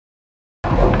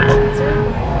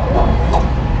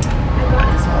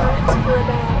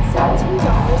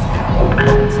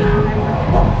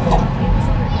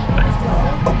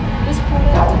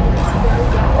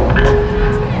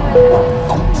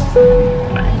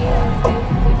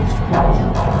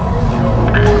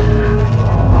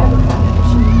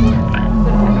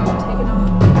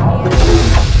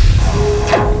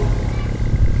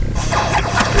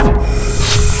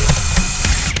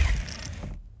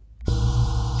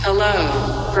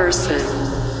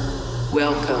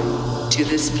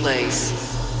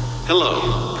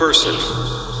Hello, person.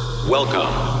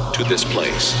 Welcome to this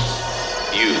place.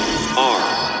 You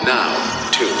are now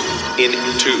tuned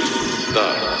into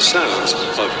the sounds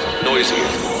of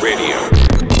Noisia Radio.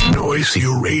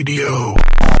 Noisia Radio.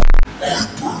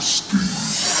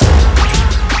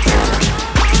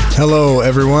 Hello,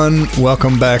 everyone.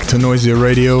 Welcome back to Noisia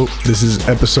Radio. This is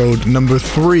episode number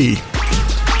 3.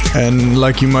 And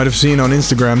like you might have seen on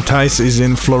Instagram, Thijs is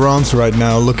in Florence right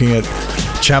now looking at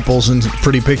chapels and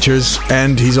pretty pictures,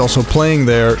 and he's also playing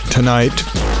there tonight.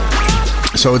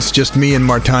 So it's just me and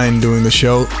Martijn doing the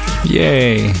show.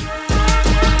 Yay!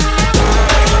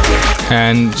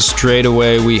 And straight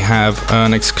away we have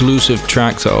an exclusive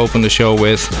track to open the show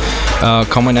with,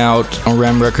 coming out on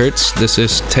Ram Records. This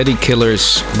is Teddy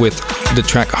Killers with the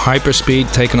track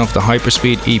Hyperspeed, taken off the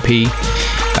Hyperspeed EP.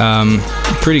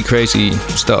 Pretty crazy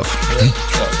stuff.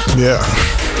 Yeah.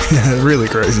 Yeah, really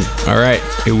crazy. All right,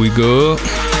 here we go.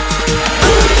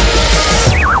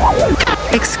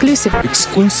 Exclusive.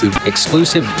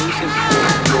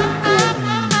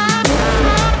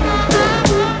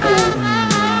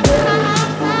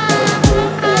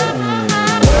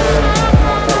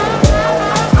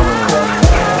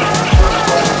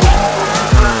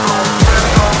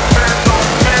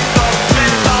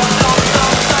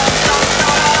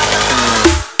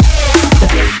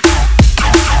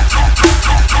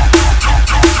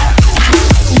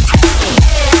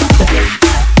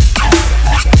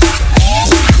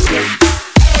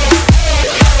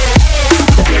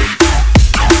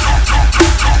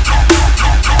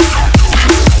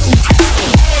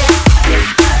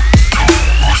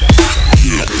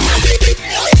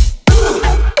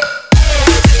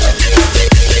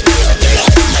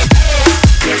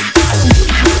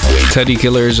 Teddy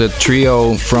Killers, a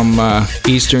trio from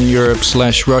Eastern Europe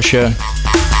 / Russia,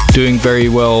 doing very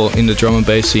well in the drum and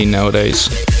bass scene nowadays.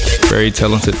 Very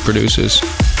talented producers.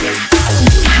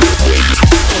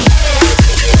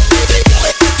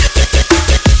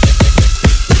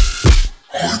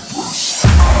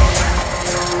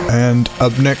 And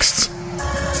up next,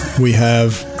 we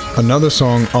have another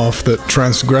song off the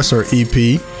Transgressor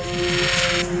EP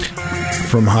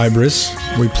from Hybris.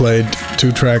 We played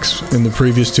 2 tracks in the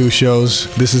previous 2 shows.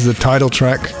 This is the title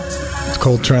track. It's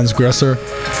called Transgressor.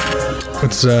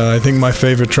 It's, I think, my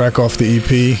favorite track off the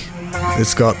EP.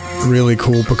 It's got really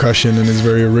cool percussion and is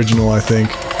very original, I think.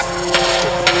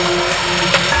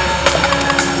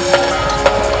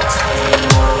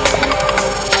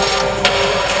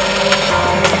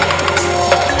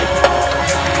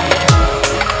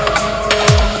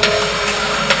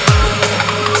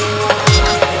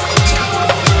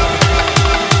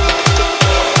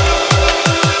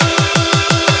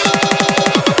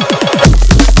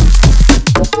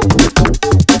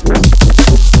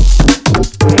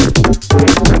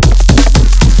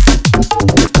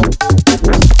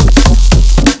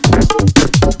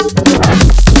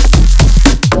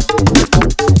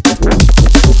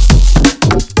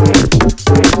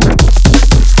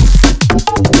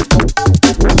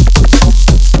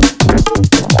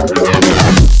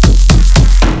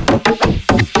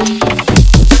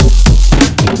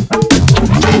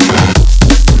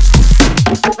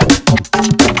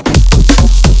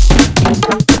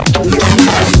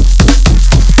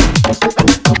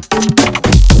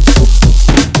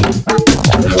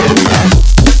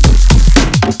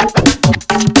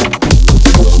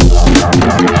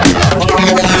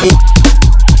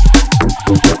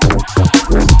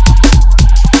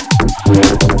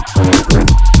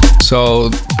 So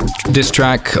this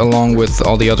track, along with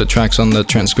all the other tracks on the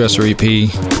Transgressor EP,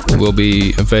 will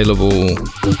be available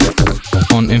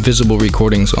on Invisible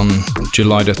Recordings on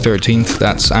July the 13th.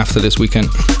 That's after this weekend.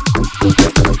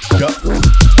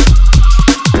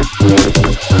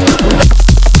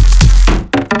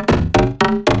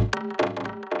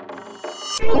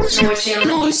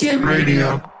 Noisia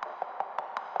Radio.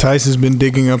 Thijs has been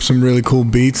digging up some really cool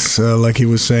beats, like he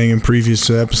was saying in previous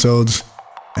episodes.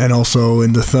 And also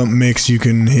in the Thump mix, you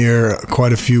can hear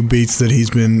quite a few beats that he's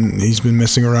been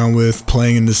messing around with,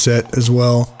 playing in the set as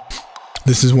well.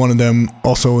 This is one of them,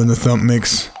 also in the Thump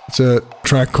mix. It's a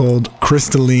track called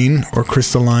Crystalline or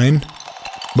Crystalline.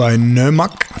 by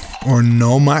Nomak or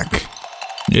Nomak.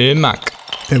 Nomak.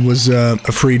 It was a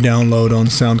free download on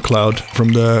SoundCloud from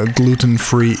the Gluten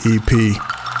Free EP.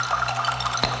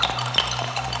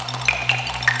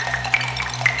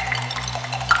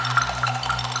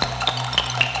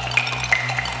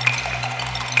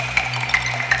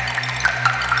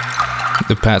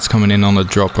 The pads coming in on the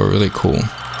drop are really cool.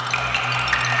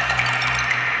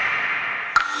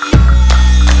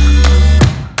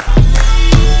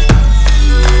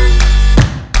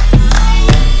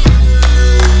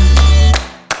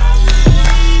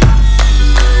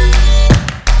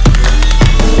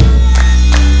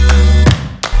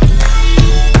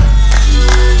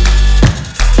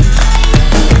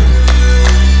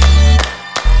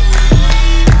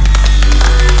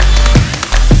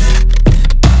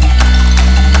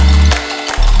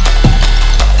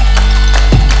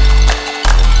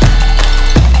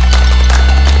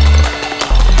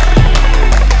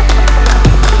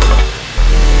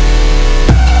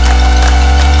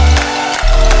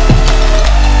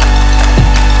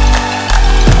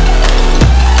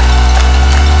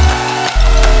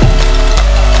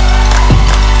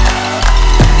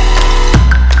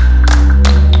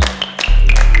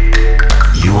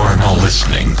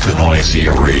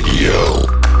 Noisia Radio.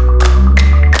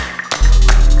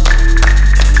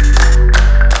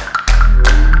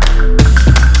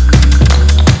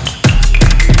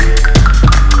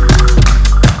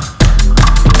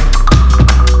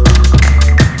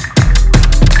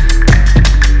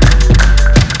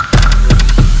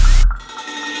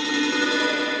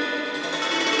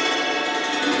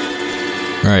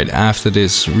 Right, after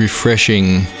this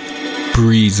refreshing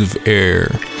breeze of air,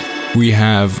 we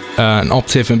have an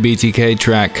Optiv and BTK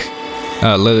track,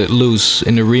 Let It Loose,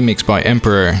 in the remix by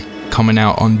Emperor, coming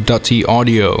out on Dutty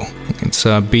Audio. It's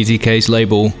BTK's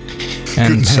label,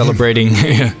 and celebrating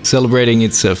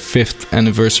its 5th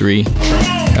anniversary.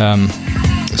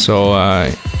 So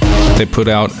they put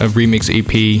out a remix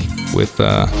EP with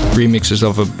remixes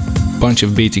of a bunch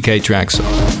of BTK tracks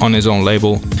on his own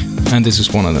label, and this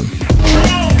is one of them.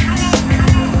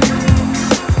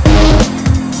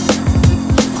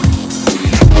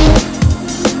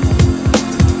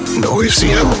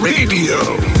 Noisia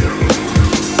Radio.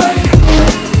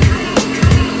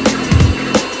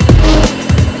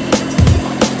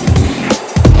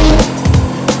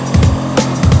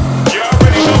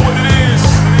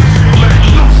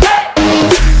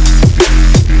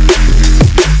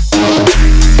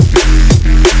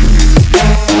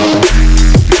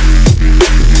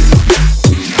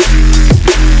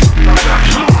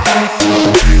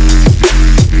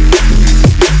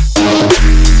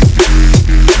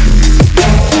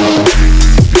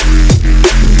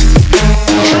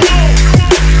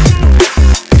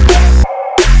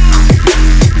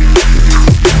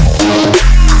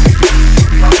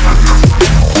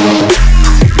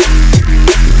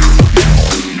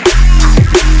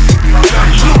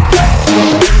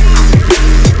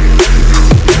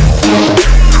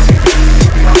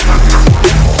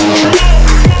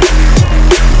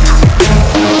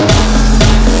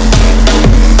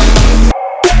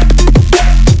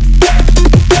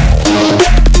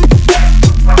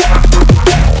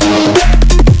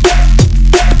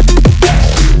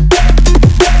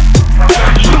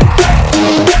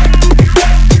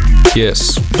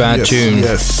 Yes, bad tune.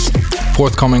 Yes.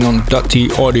 Forthcoming on Dutty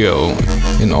Audio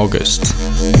in August.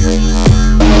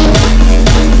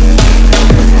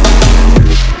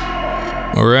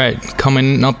 Alright,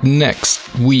 coming up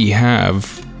next, we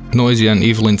have Noisia and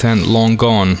Evil Intent, Long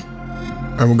Gone.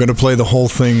 And we're gonna play the whole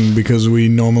thing because we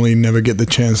normally never get the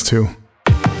chance to.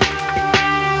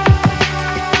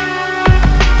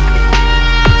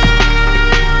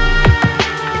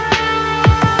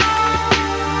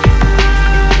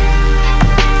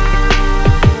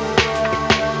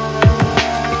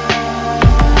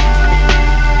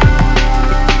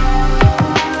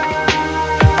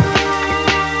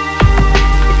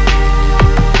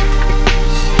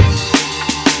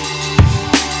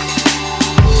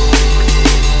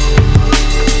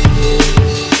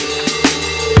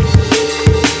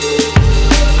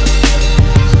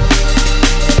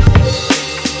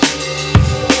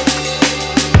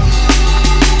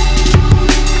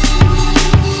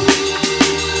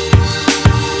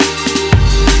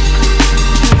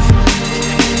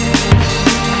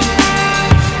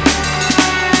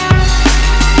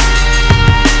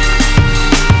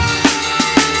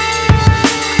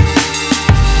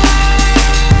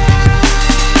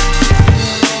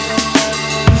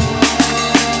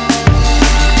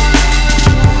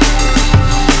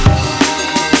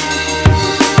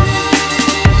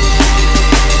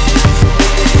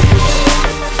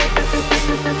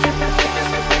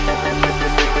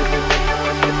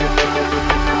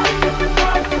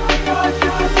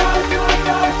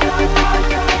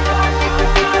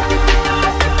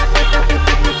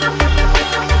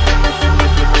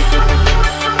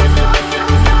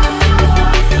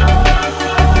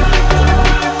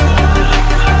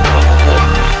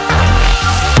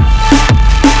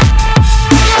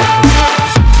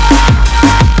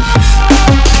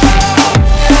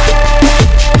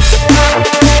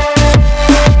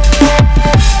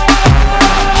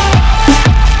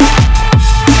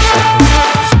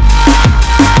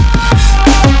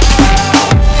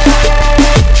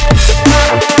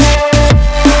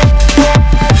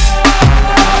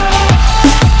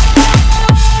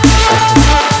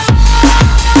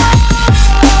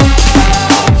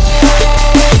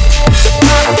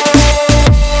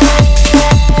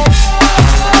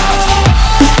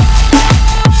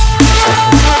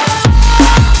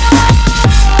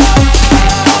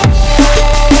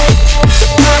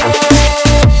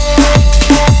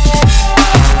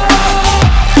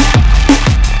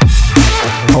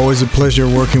 pleasure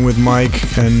working with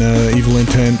Mike and Evil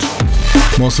Intent.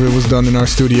 Most of it was done in our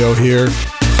studio here.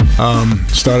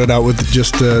 Started out with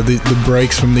just the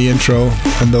breaks from the intro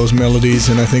and those melodies,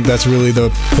 and I think that's really the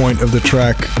point of the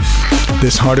track.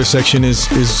 This harder section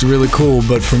is really cool,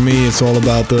 but for me it's all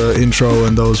about the intro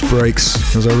and those breaks,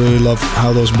 because I really love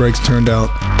how those breaks turned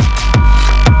out.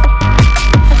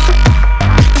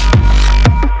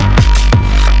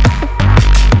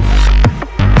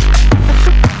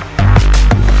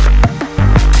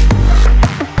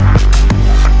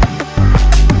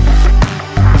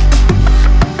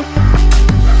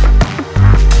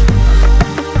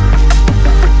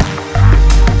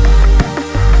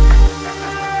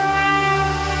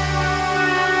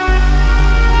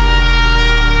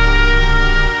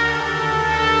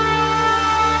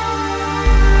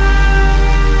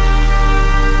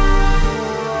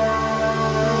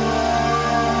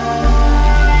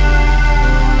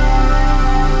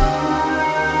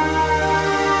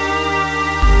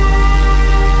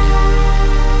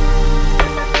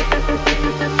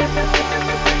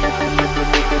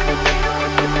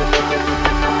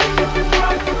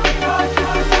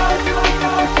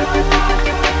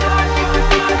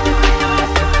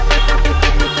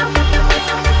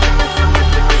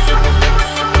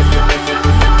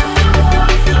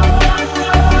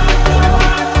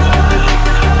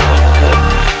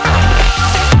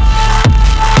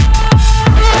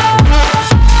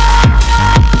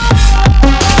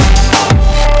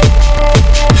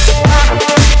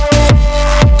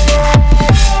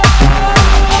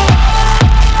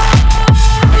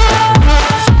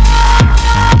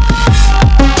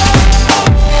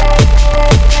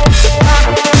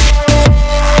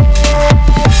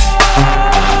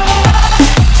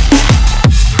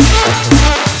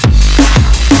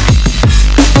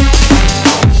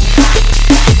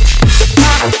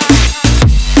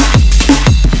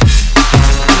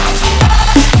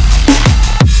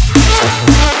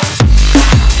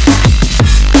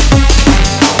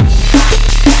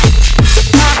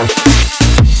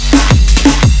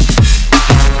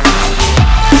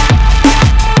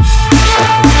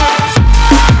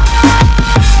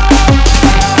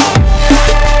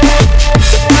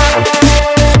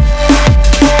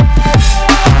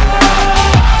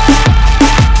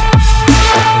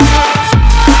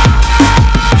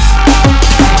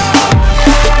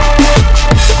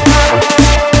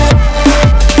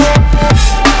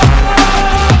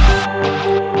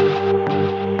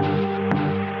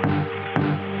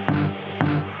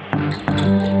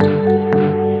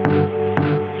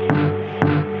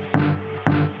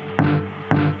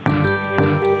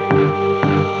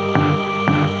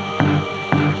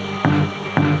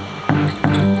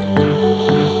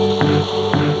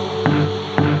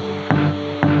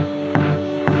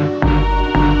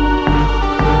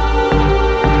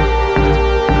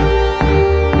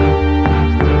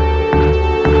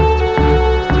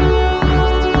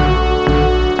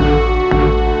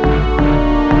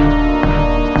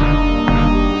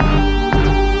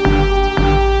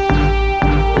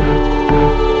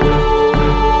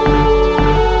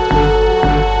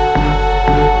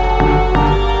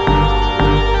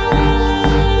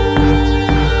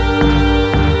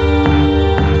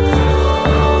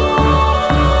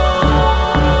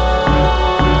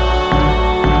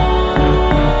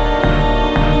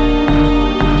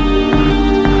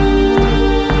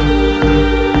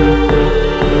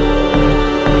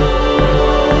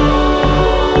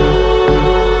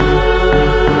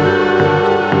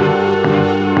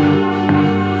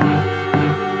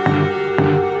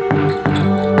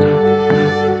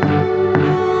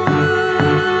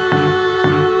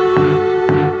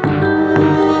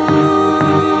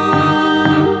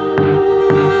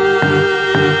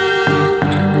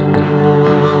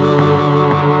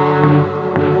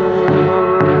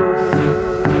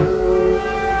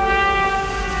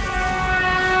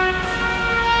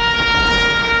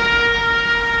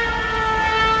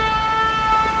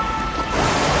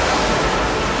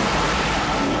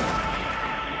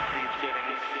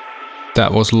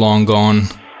 That was Long Gone.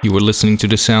 You were listening to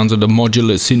the sounds of the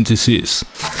modular synthesis.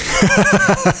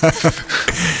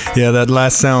 Yeah, that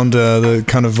last sound, the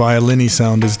kind of violin-y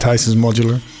sound, is Tyson's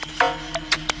modular.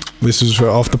 This is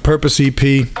off the Purpose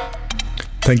EP.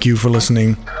 Thank you for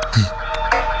listening.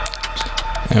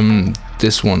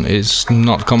 This one is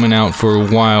not coming out for a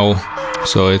while,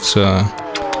 so it's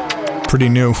pretty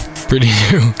new. Pretty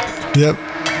new. Yep.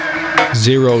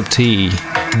 Zero T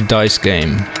Dice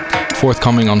Game,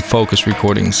 forthcoming on Focus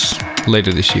Recordings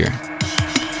later this year.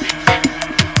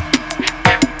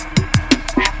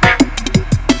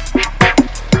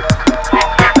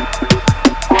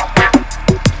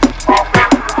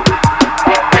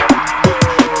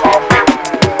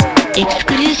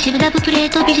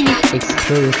 トビジネス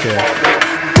Exclusive.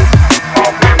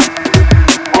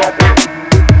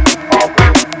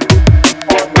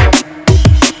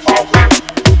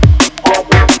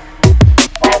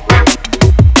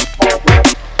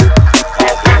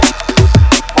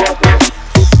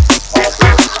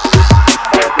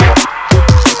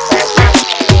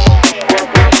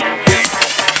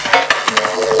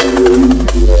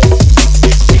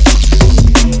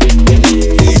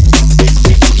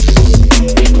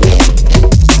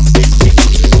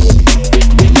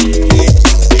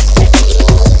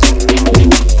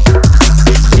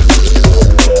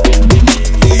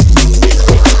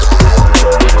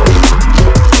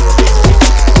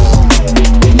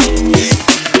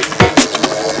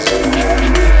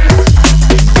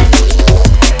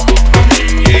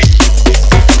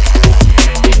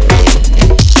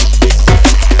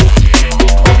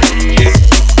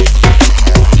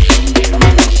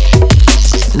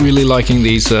 Really liking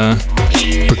these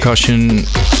percussion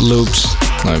loops,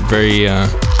 like very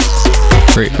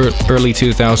early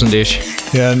 2000-ish.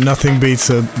 Yeah, nothing beats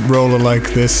a roller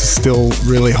like this. Still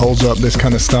really holds up this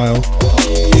kind of style.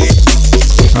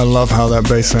 I love how that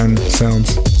bass line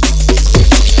sounds.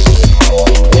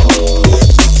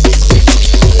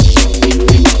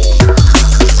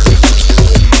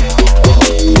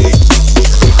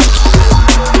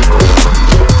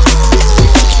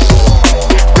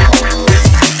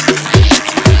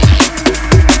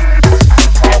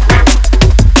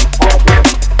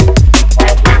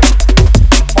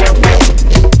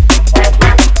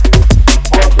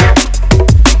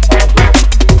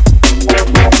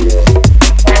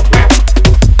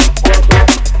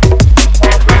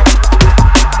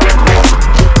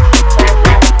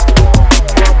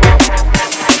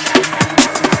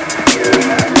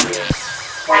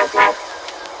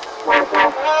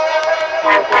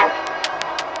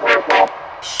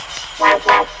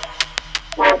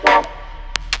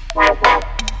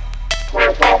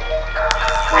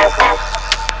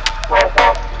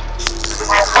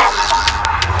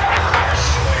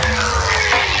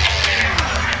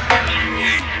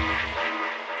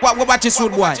 Watch this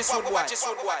one, boy.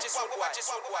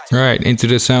 Right, into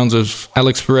the sounds of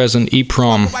Alex Perez and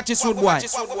EPROM.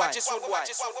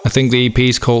 I think the EP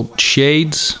is called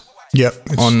Shades. Yep.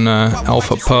 On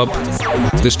Alpha Pub.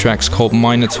 This track's called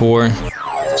Minotaur.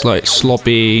 It's like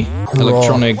sloppy,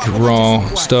 electronic, raw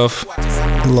stuff.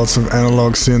 Lots of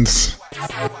analog synths.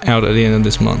 Out at the end of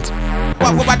this month.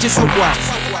 Watch this one, boy.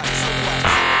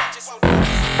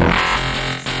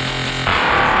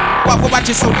 Watch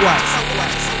this one, boy.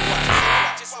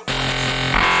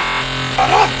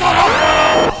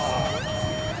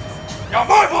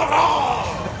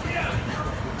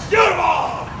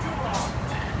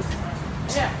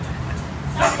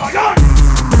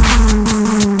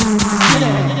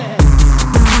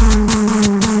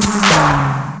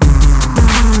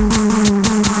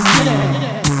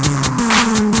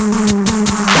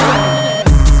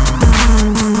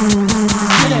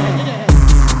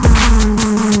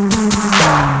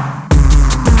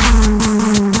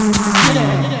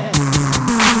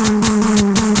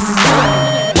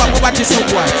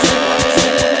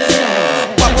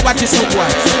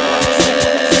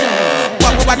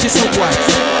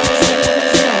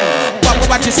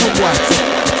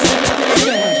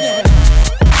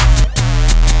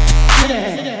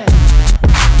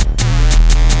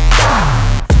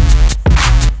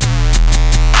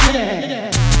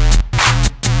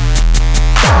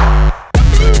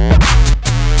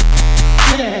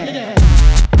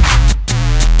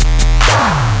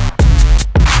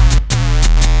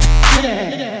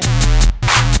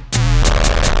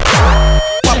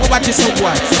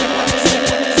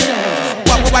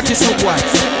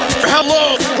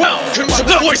 Hello, welcome to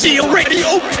the Noisia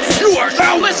Radio. You are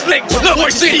now listening to the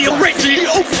Noisia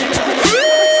Radio.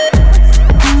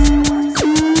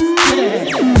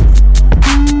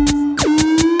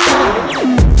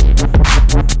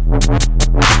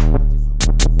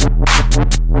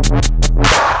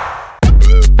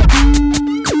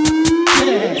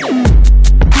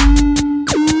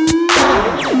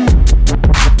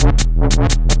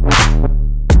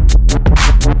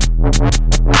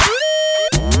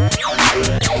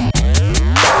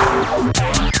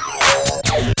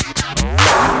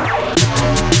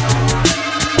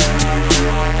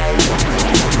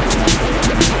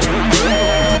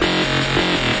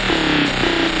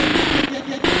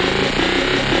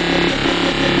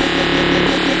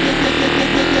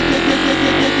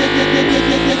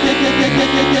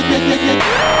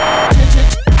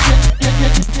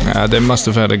 They must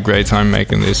have had a great time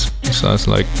making this. Sounds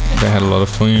like they had a lot of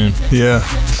fun. Yeah,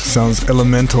 sounds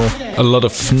elemental. A lot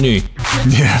of fnu.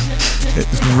 Yeah. It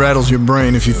rattles your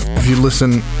brain if you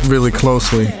listen really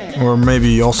closely, or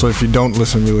maybe also if you don't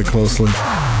listen really closely.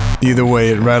 Either way,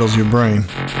 it rattles your brain.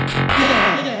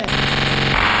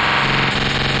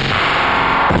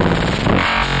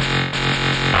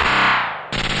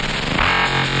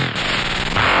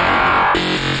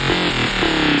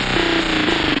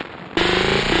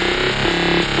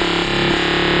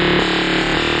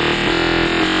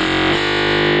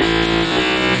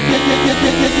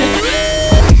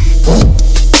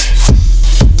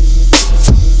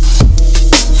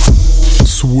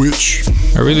 Switch.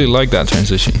 I really like that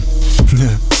transition.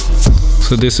 Yeah.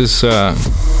 So this is a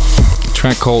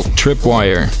track called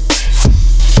Tripwire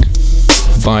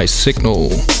by Signal,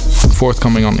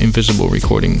 forthcoming on Invisible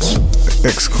Recordings.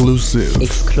 Exclusive.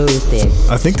 Exclusive.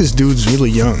 I think this dude's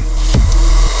really young.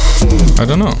 I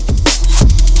don't know.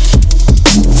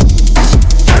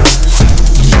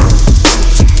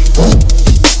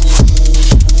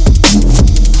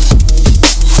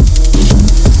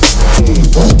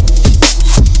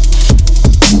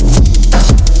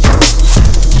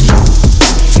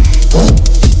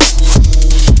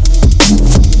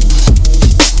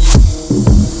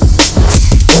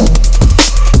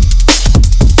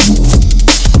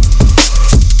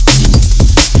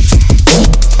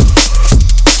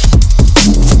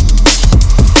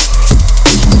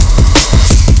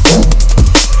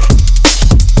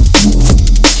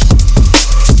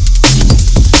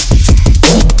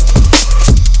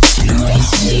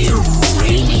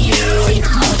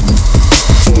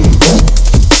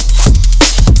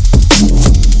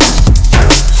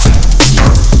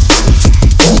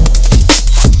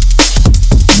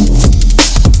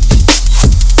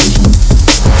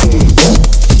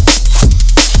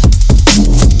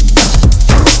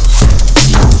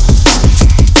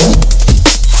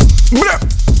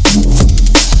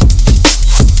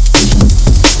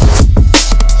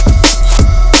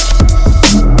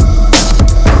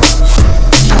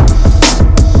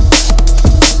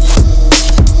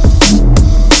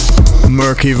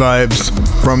 Murky vibes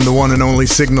from the one and only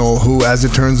Signal, who, as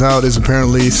it turns out, is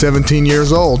apparently 17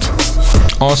 years old.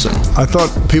 Awesome. I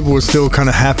thought people were still kind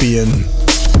of happy and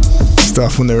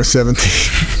stuff when they were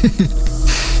 17.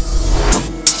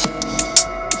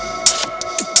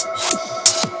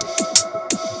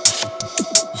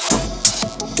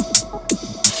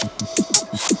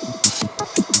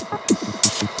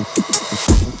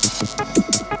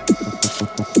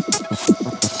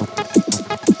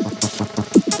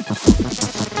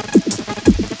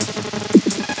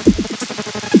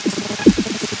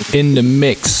 In the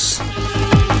mix,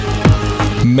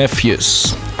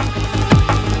 Mephius.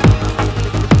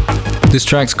 This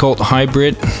track's called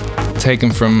Hybrid,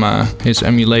 taken from his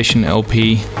Emulation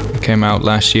LP. It came out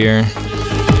last year.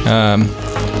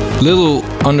 Little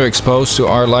underexposed to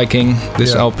our liking,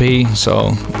 this LP,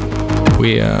 so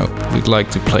we'd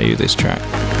like to play you this track.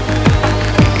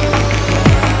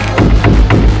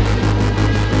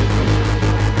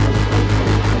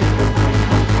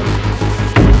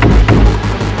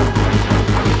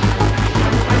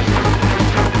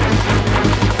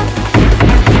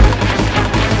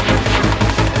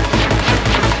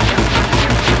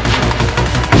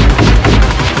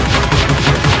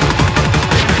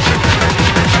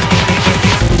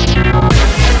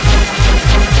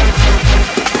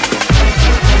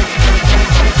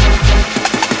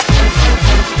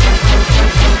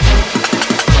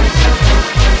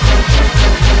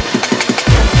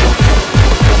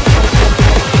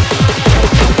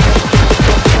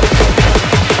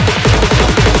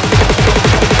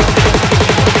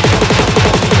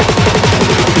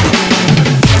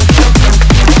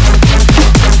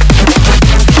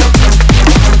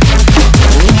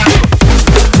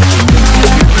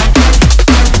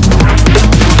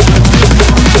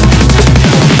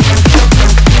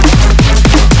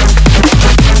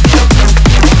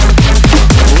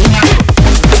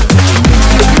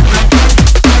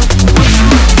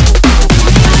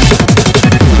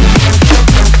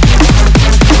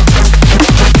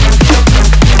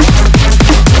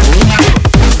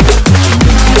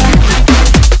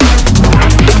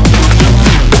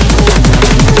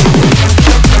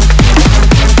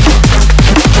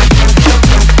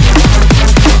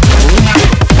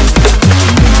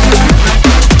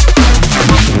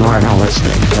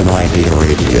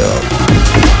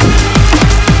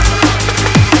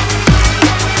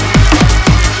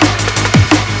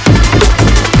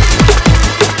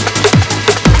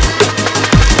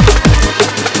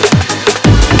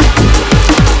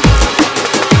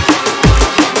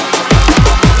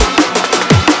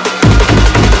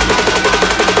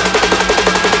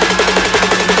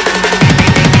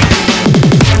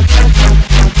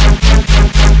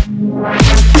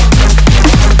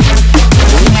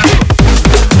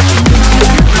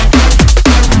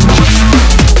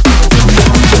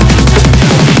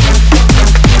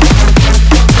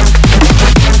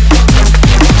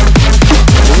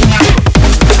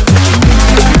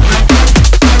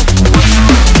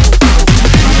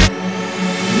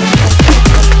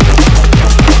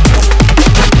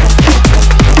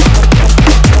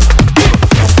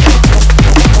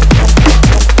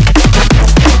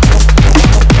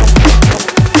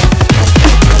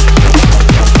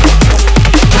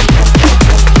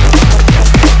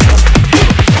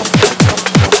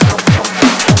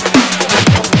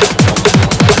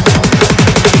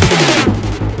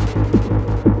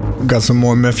 got some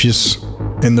more Mephius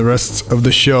in the rest of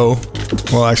the show.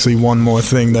 Well, actually, one more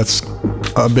thing that's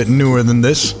a bit newer than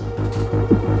this.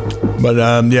 But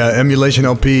yeah, Emulation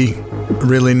LP,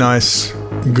 really nice,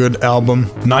 good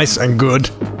album. Nice and good.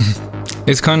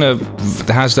 It's kind of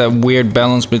has that weird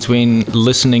balance between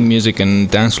listening music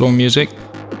and dance floor music.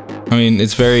 I mean,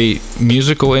 it's very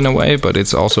musical in a way, but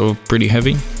it's also pretty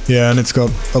heavy. Yeah, and it's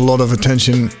got a lot of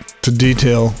attention to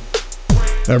detail.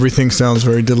 Everything sounds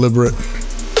very deliberate.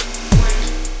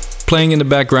 Playing in the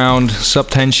background,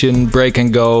 Subtension, Break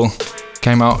and Go,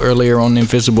 came out earlier on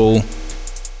Invisible.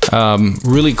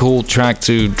 Really cool track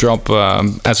to drop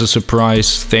as a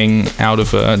surprise thing out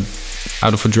of a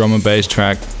drum and bass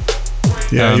track.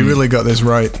 Yeah, you really got this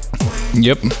right.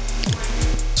 Yep.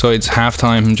 So it's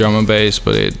halftime drum and bass,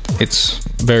 but it's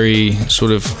very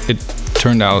sort of, it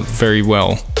turned out very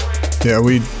well. Yeah,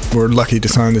 we were lucky to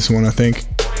sign this one, I think.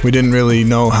 We didn't really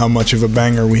know how much of a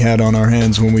banger we had on our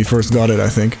hands when we first got it, I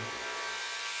think.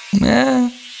 Nah.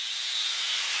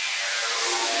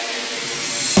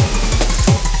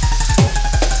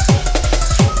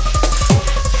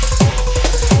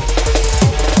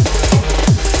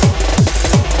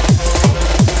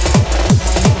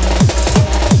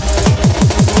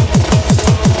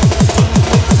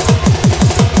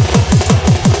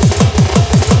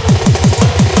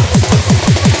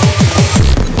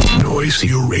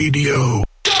 Noisia Radio.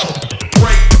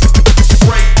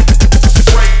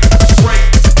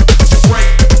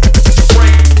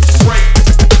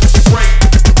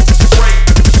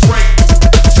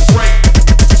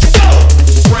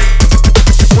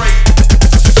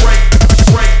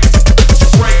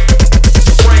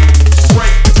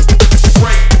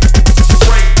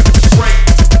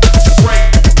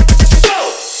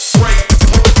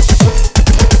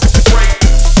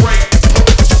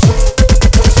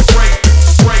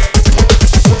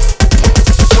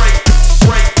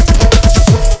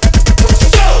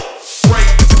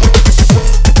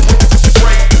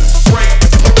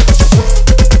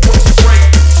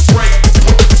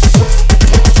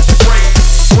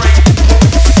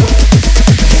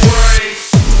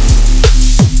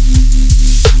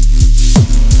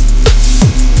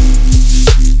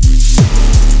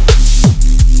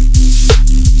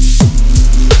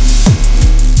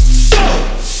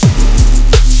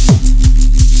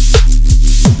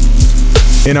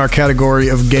 In our category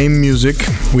of game music,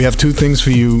 we have two things for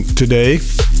you today.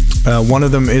 One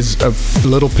of them is a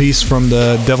little piece from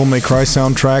the Devil May Cry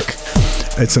soundtrack.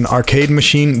 It's an arcade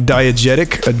machine,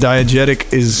 diegetic. A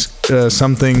diegetic is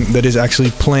something that is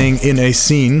actually playing in a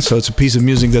scene. So it's a piece of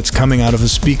music that's coming out of a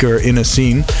speaker in a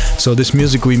scene. So this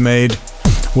music we made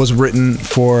was written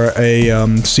for a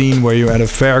scene where you're at a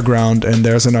fairground and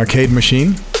there's an arcade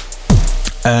machine.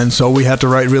 And so we had to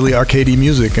write really arcadey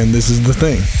music, and this is the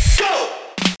thing.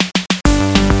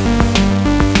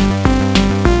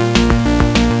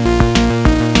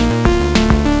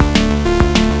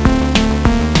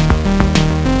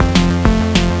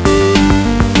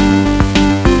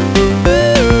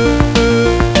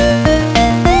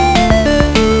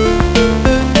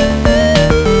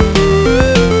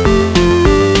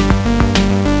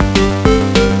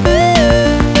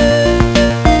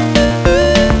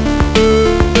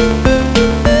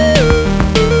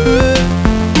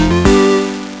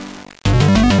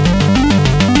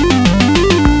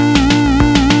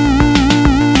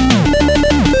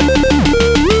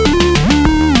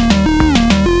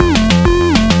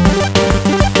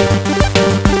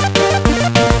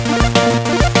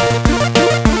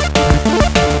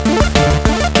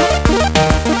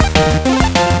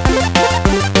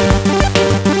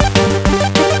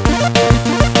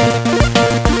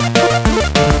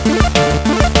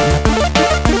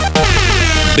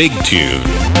 Big Tune.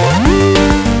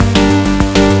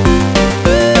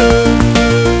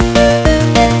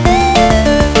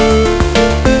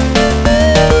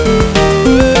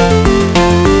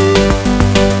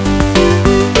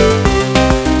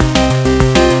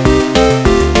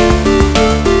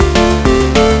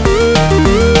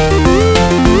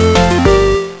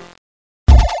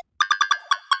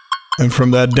 And from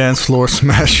that dance floor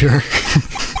smasher,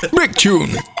 Big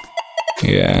Tune.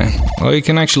 Yeah, well, you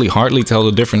can actually hardly tell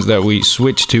the difference that we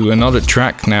switched to another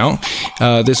track now.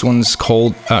 This one's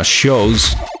called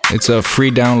Shows. It's a free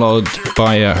download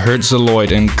by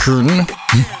Hertzaloid and Krne.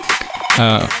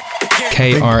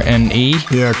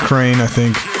 Krne. Yeah, Crane, I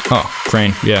think. Oh,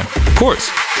 Crane, yeah, of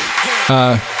course.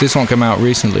 This one came out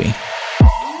recently.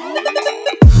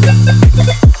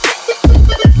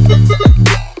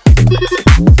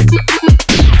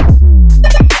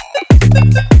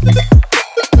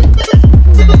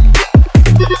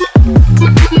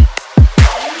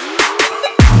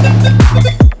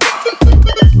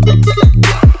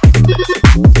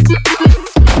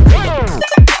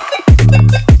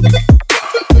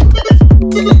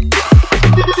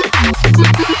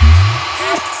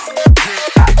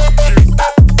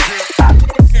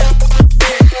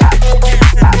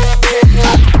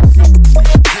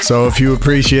 So if you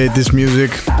appreciate this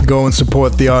music, go and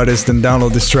support the artist and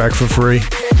download this track for free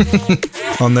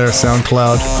on their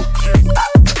SoundCloud.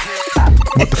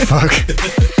 What the fuck?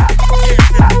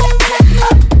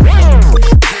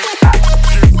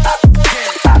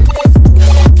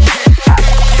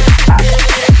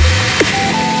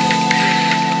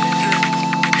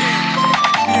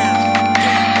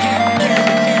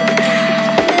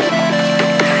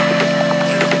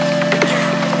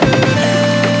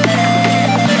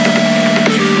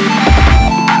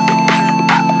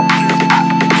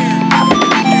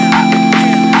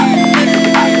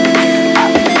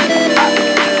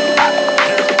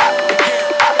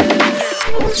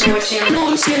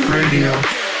 Radio.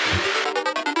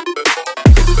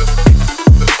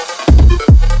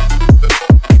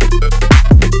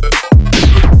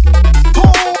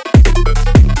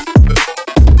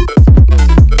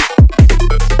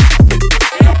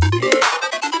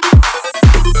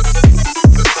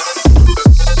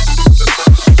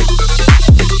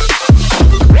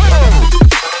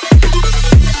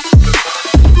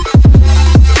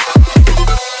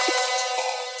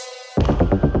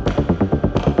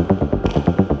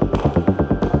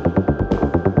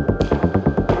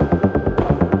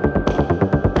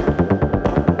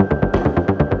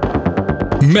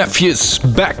 Mafius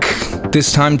back,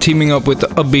 this time teaming up with the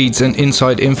Upbeats and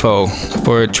Inside Info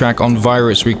for a track on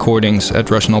Virus Recordings at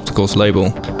Russian Optical's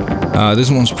label.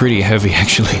 This one's pretty heavy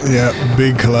actually. Yeah,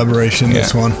 big collaboration,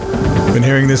 this one. Been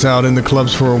hearing this out in the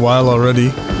clubs for a while already.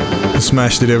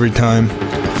 Smashed it every time.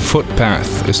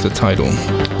 Footpath is the title.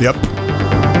 Yep.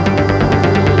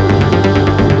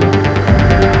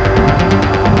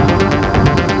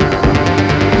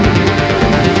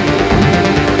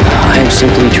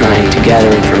 Simply trying to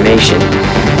gather information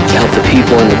to help the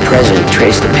people in the present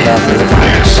trace the path of the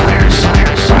virus.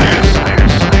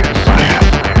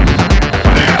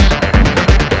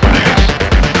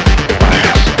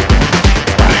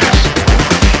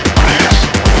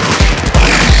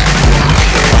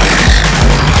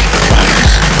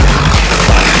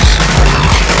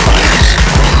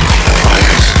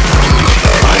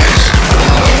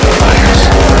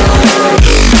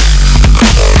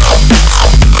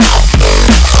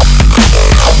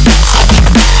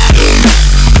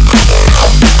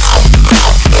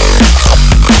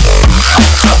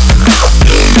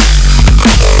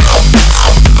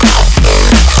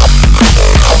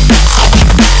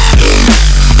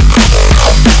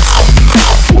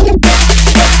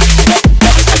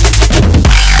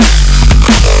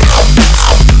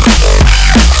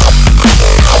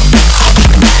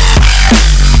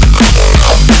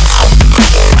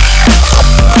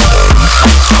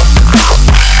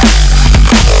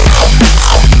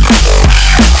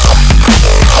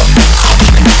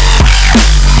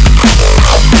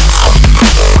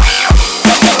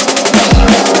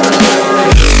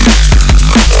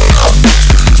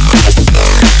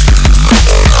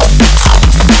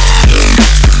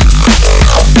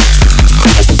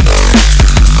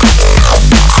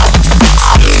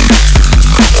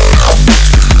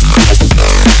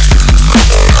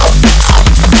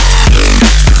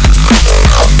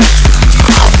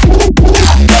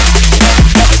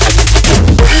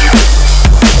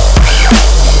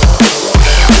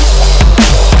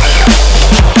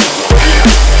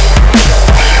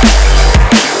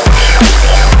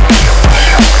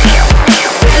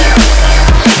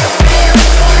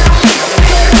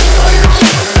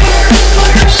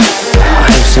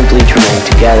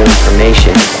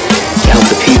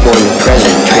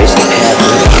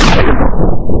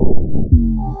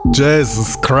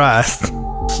 Jesus Christ.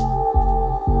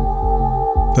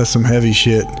 That's some heavy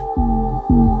shit.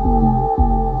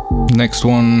 Next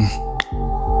one,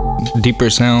 deeper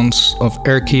sounds of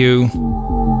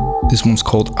RQ. This one's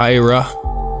called Ira.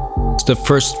 It's the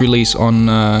first release on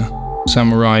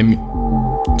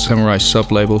Samurai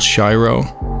sub-label Shiro.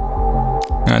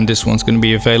 And this one's going to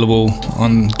be available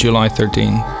on July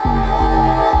 13.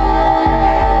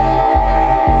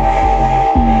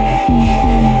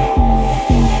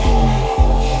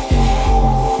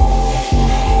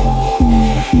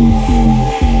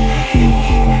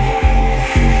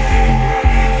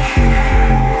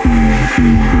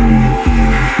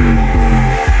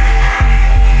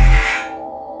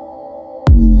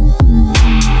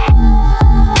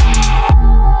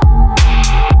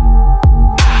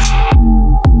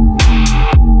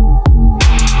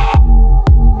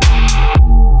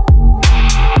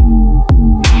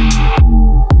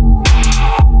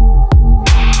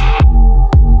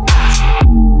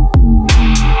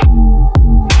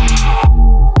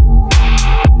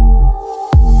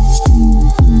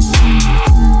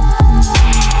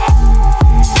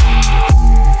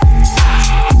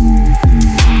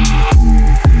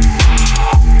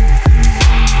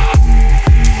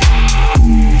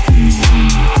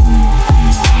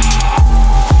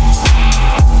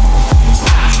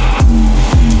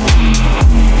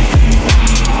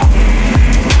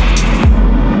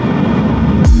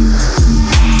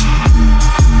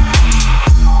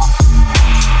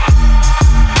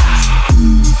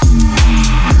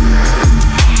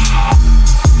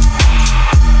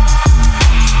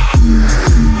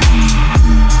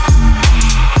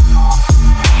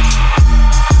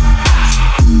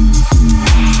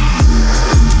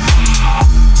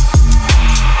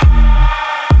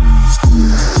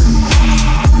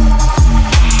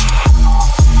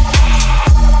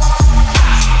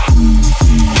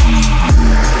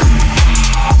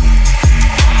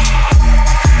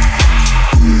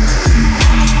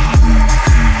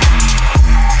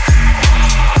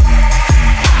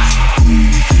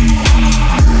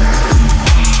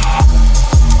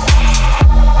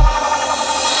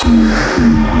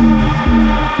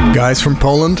 Guys from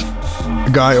Poland,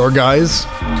 guy or guys,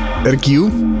 RQ.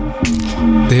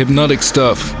 The Hypnotic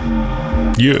Stuff.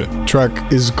 Yeah.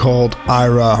 Track is called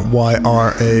Ira,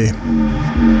 Y-R-A,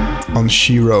 on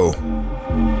Shiro.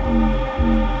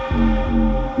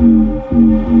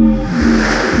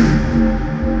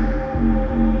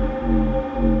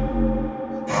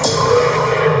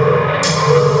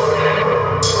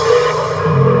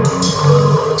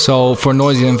 So for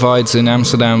Noisy Invites in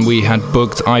Amsterdam, we had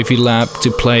booked Ivy Lab to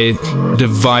play the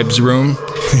Vibes Room.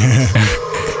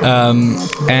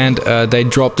 And they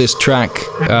dropped this track.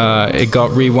 It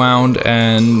got rewound,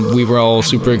 and we were all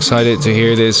super excited to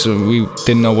hear this. We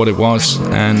didn't know what it was,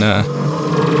 and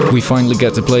we finally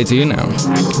get to play it to you now.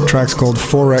 The track's called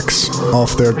Forex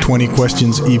off their 20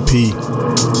 Questions EP.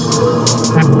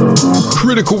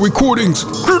 Critical recordings!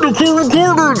 Critical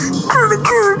recordings!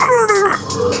 Critical recordings!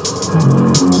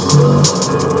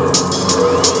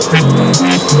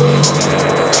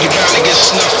 You gotta get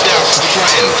snuffed out for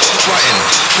frontin'.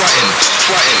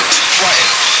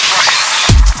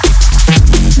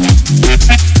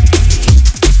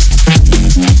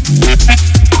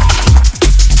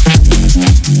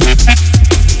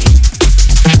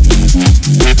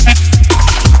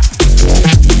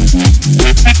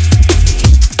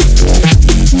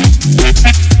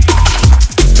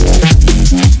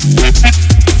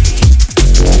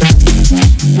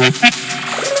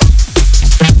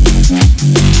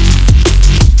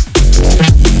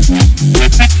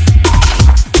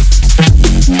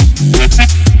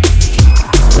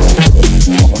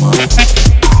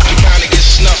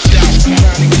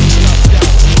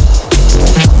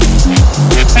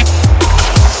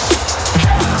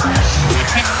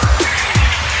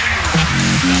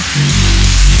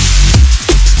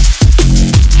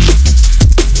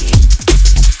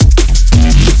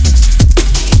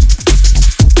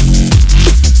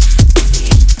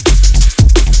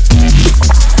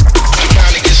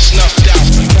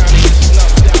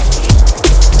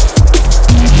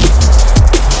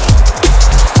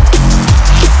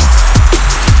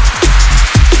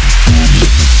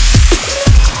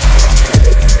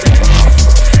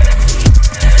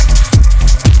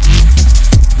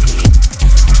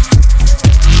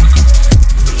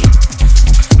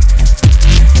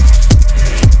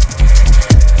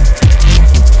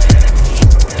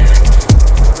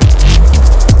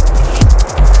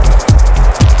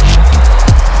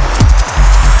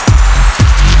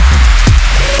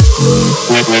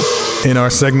 In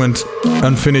our segment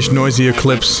Unfinished Noisy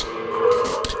Eclipse,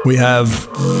 we have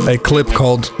a clip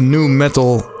called New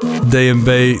Metal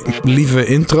DMB Lieve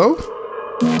Intro.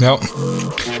 No.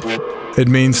 It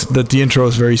means that the intro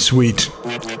is very sweet.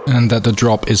 And that the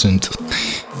drop isn't.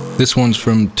 This one's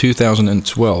from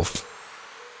 2012.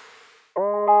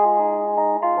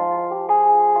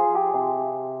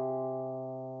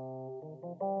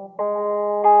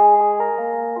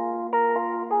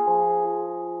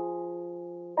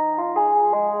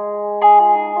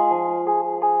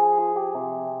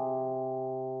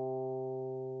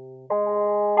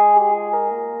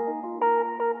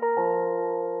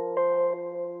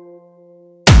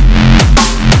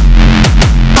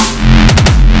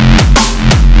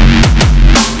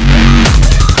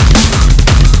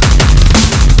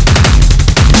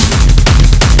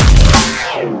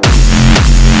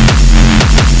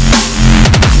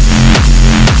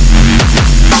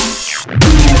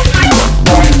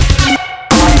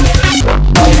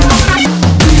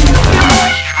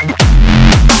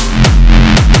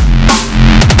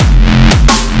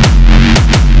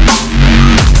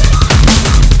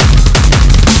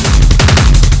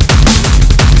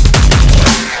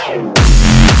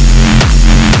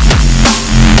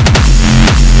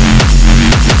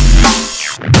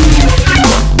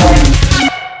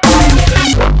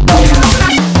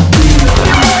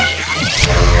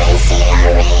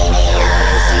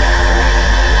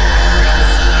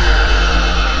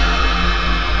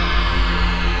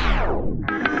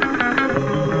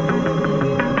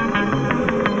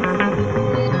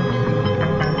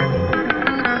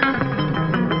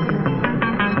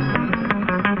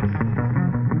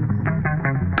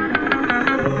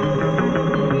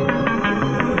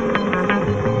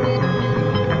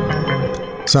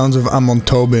 Sounds of Amon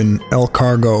Tobin, El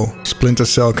Cargo, Splinter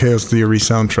Cell Chaos Theory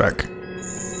soundtrack.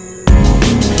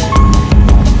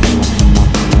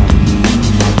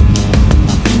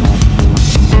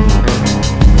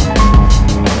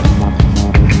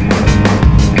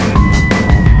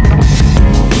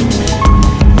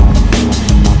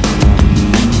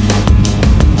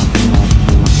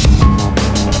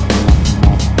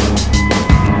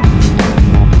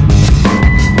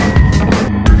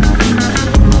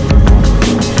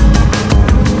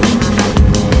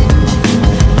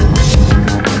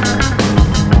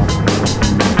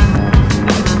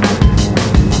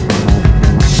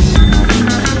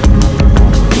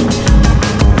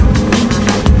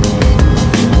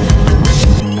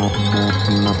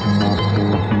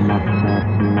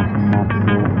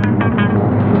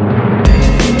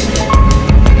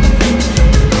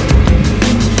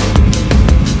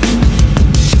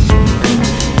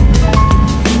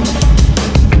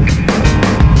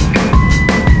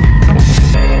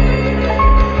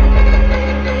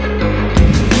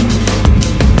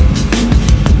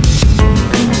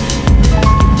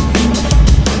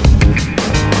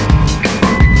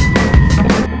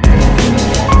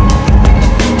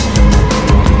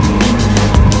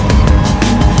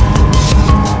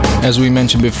 As we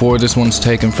mentioned before, this one's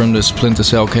taken from the Splinter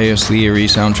Cell Chaos Theory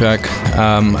soundtrack.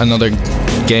 Another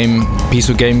piece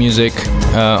of game music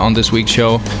on this week's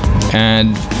show.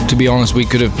 And to be honest, we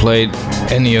could have played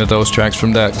any of those tracks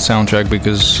from that soundtrack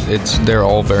because they're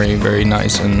all very, very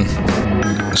nice and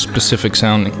specific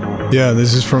sounding. Yeah,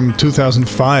 this is from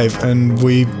 2005, and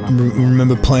we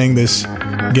remember playing this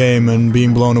game and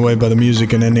being blown away by the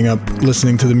music and ending up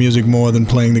listening to the music more than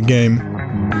playing the game.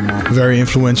 Very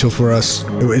influential for us.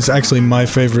 It's actually my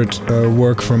favorite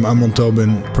work from Amon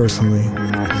Tobin, personally.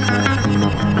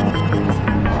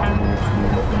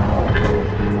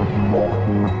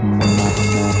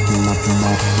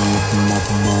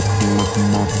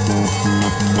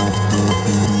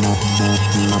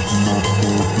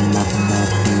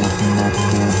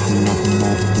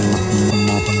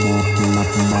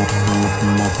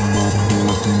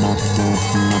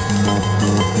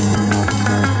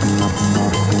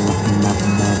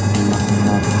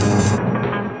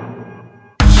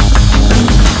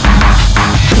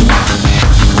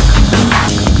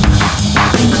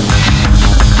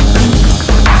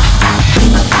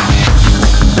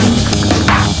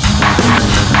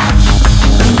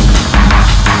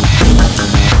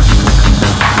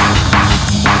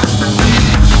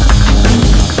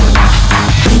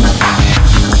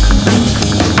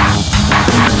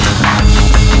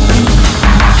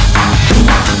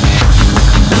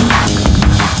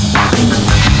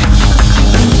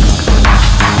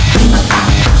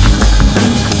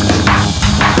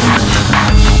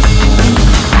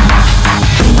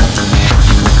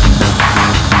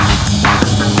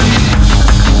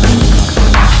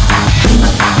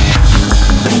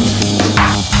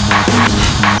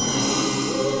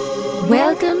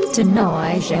 to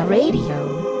Noisia Radio.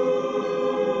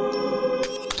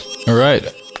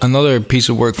 Alright, another piece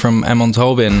of work from Amon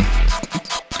Tobin.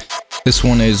 This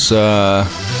one is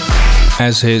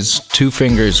as his Two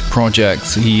Fingers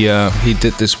project. He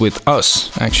did this with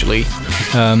us, actually.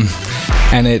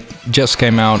 And it just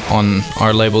came out on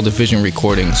our label Division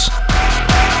Recordings.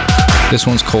 This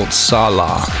one's called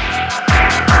Sala.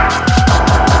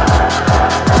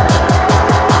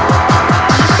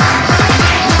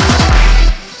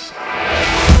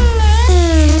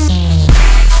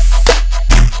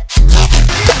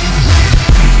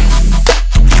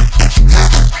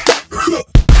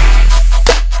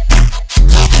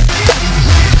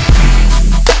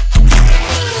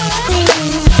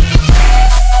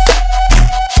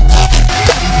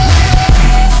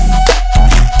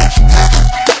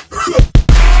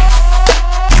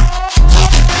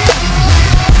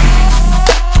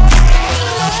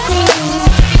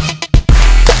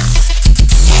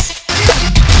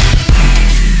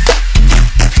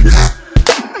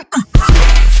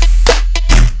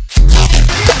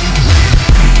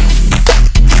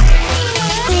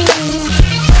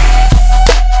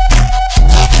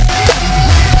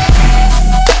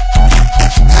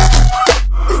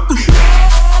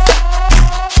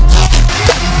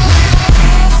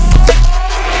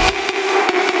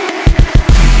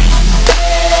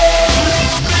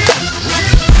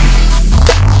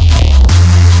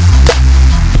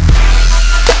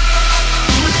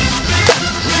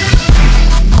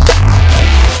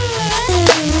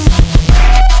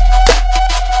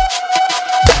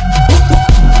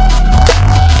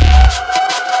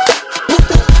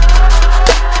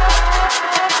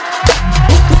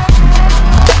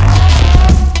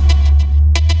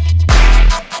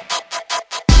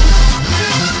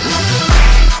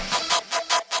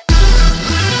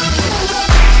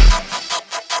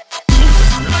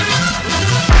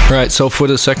 Right, so for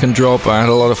the second drop, I had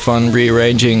a lot of fun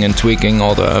rearranging and tweaking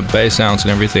all the bass sounds and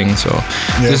everything. So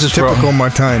yeah, this is typical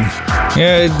Martijn.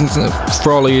 Yeah, it's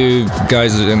for all of you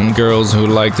guys and girls who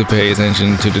like to pay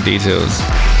attention to the details.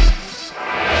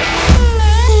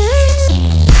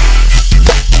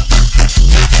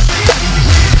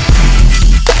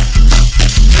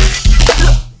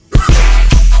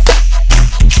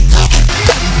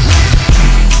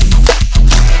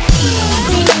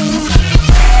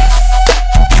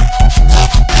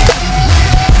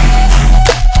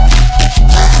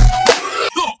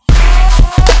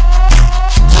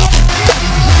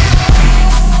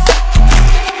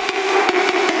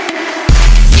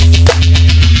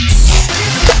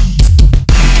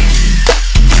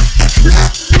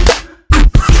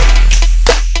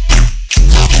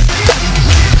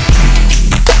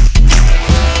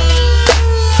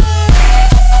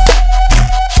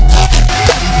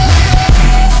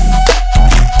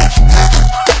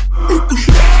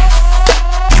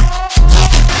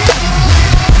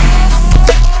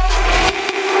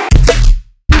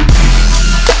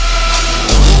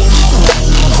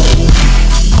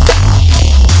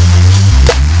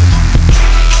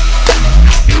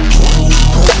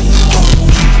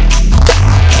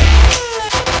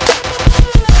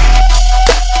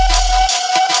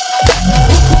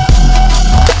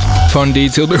 Fun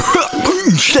detail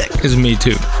is me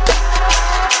too.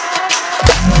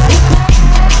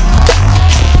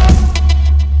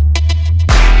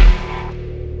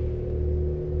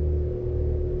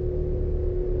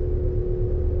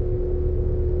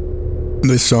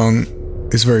 This song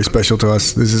is very special to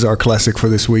us. This is our classic for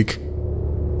this week.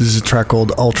 This is a track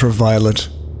called Ultraviolet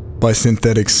by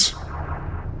Synthetics.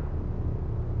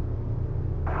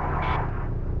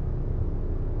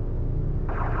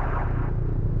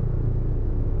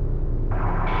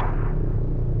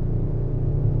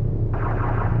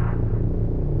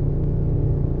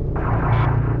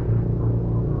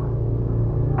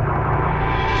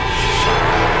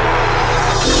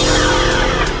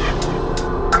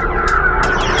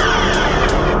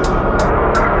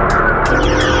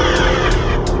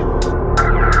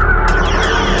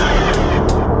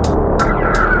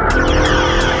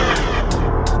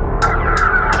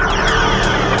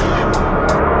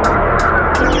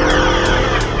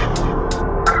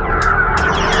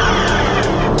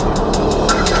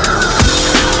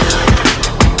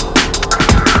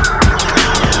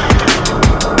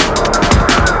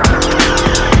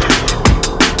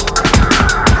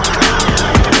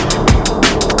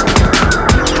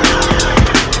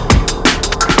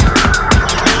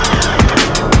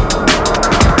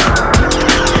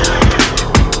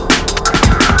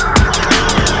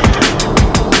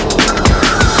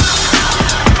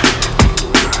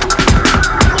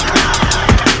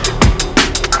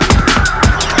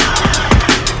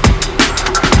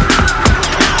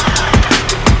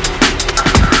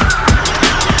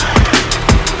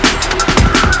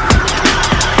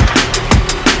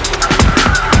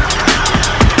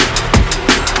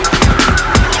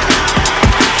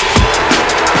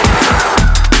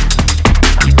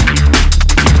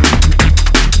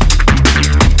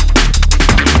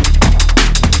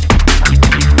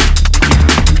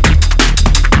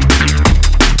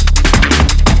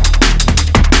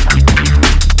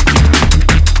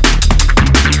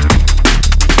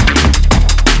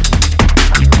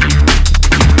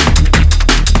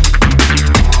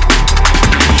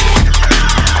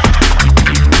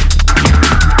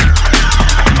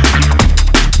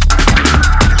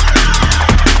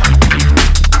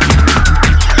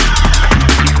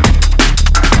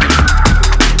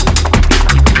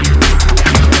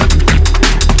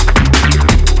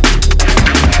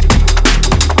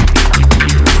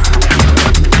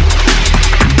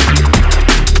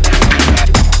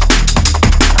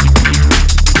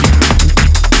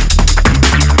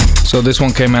 So this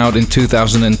one came out in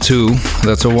 2002,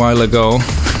 that's a while ago,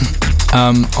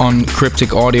 on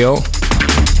Cryptic Audio.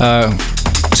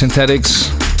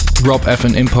 Synthetics, Rob F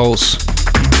and Impulse.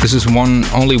 This is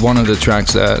only one of the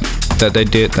tracks that they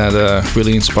did that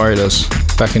really inspired us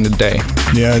back in the day.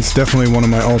 Yeah, it's definitely one of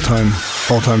my all-time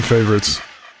favorites.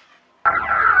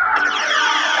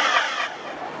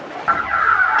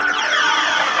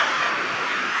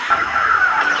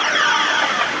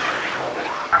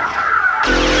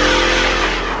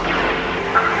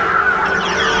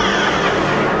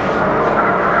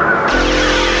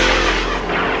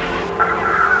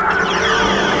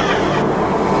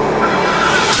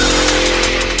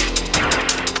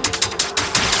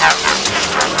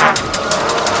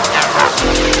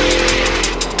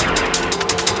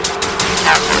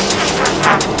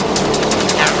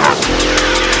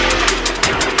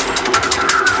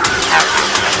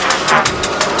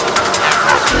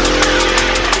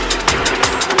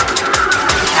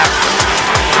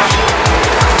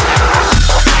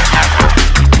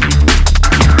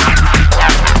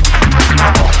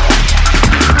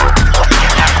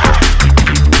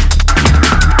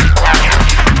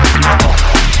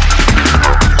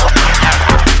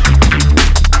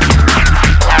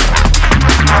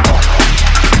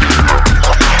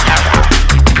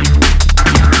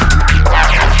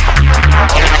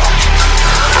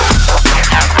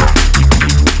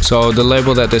 So the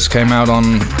label that this came out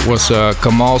on was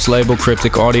Kamal's label,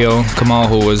 Cryptic Audio. Kamal,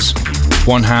 who was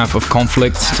one half of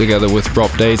Conflict, together with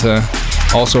Rob Data,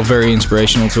 also very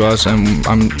inspirational to us, and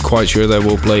I'm quite sure that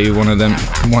we'll play one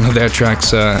of their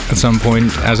tracks at some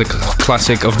point as a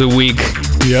classic of the week.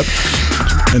 Yep.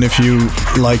 And if you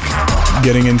like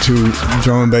getting into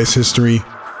drum and bass history,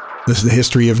 this is the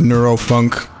history of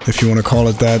neurofunk, if you want to call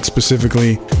it that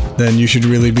specifically, then you should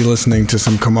really be listening to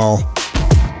some Kamal.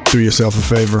 Do yourself a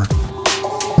favor.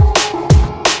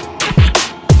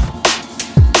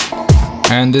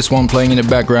 And this one playing in the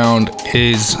background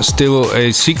is still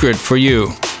a secret for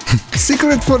you.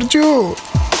 Secret for you!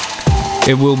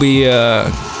 It will be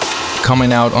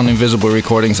coming out on Invisible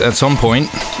Recordings at some point,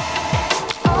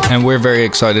 and we're very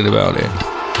excited about it.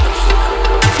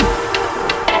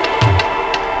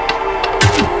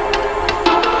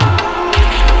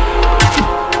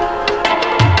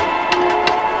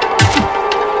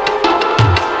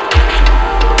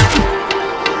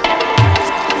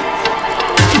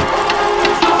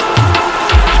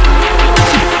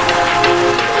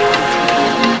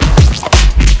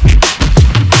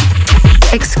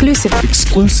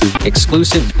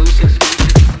 Exclusive.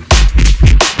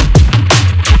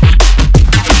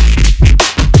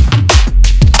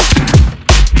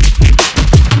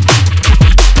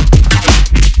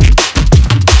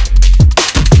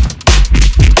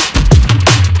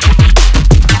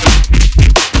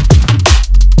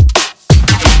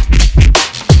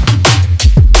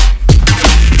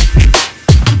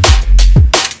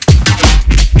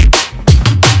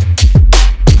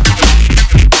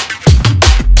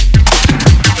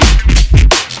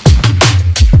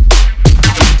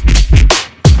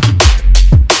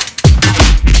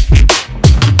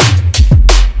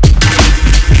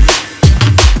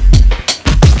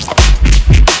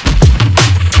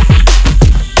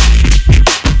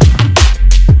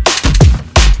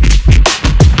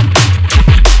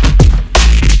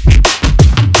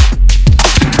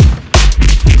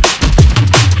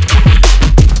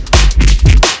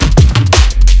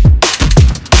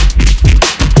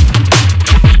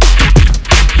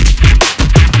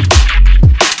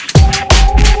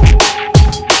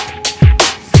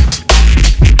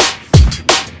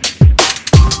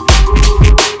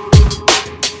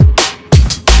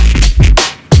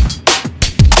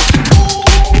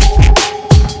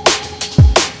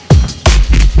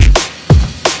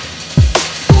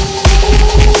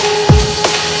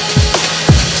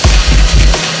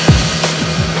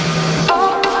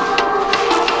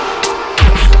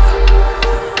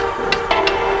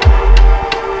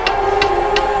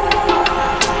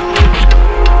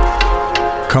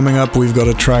 Coming up, we've got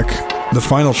a track, the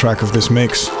final track of this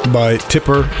mix, by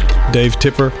Tipper, Dave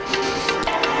Tipper.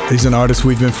 He's an artist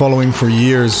we've been following for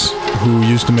years, who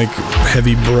used to make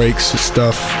heavy breaks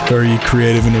stuff, very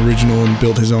creative and original, and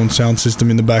built his own sound system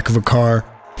in the back of a car.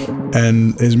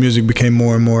 And his music became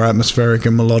more and more atmospheric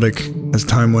and melodic as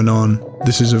time went on.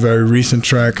 This is a very recent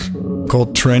track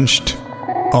called Trenched,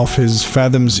 off his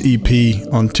Fathoms EP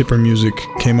on Tipper Music,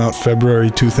 came out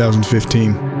February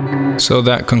 2015. So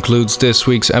that concludes this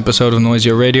week's episode of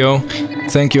Noisia Radio.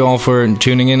 Thank you all for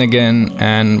tuning in again,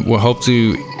 and we'll hope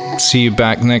to see you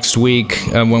back next week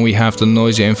when we have the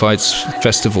Noisia Invites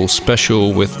Festival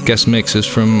special with guest mixes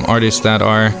from artists that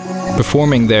are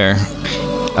performing there.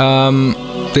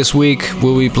 This week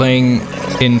we'll be playing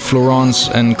in Florence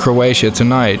and Croatia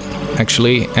tonight,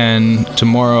 actually, and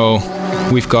tomorrow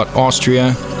we've got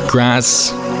Austria,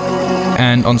 Graz,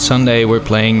 and on Sunday we're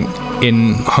playing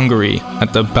in Hungary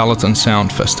at the Balaton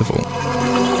Sound Festival.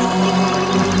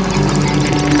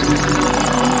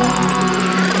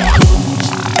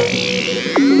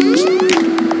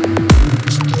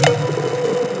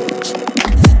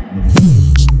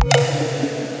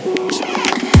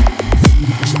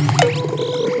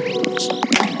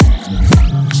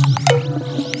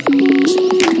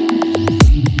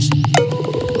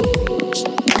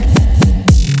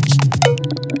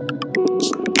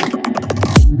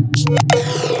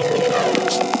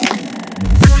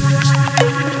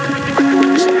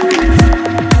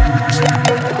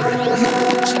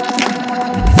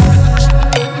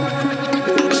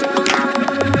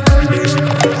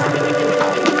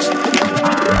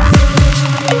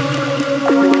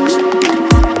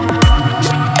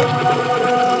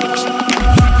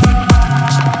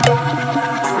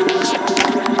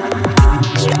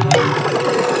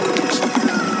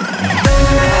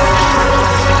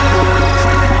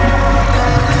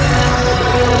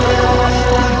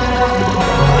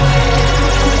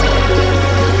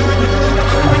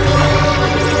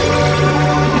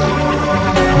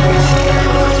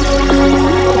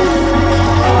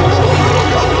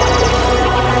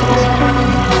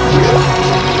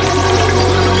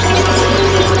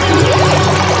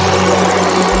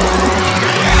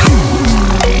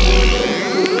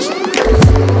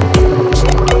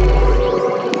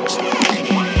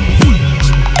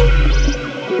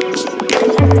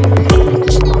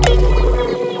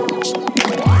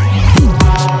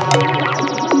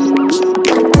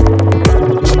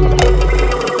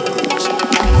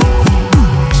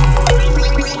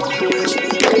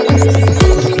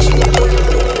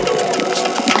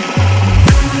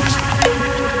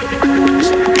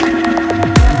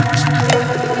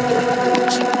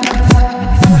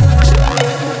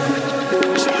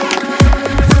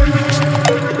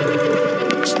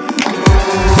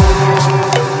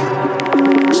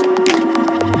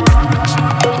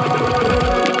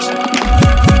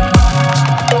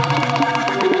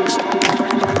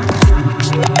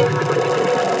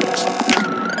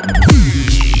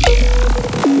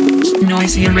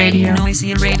 Noisia Radio.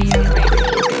 Noisia Radio.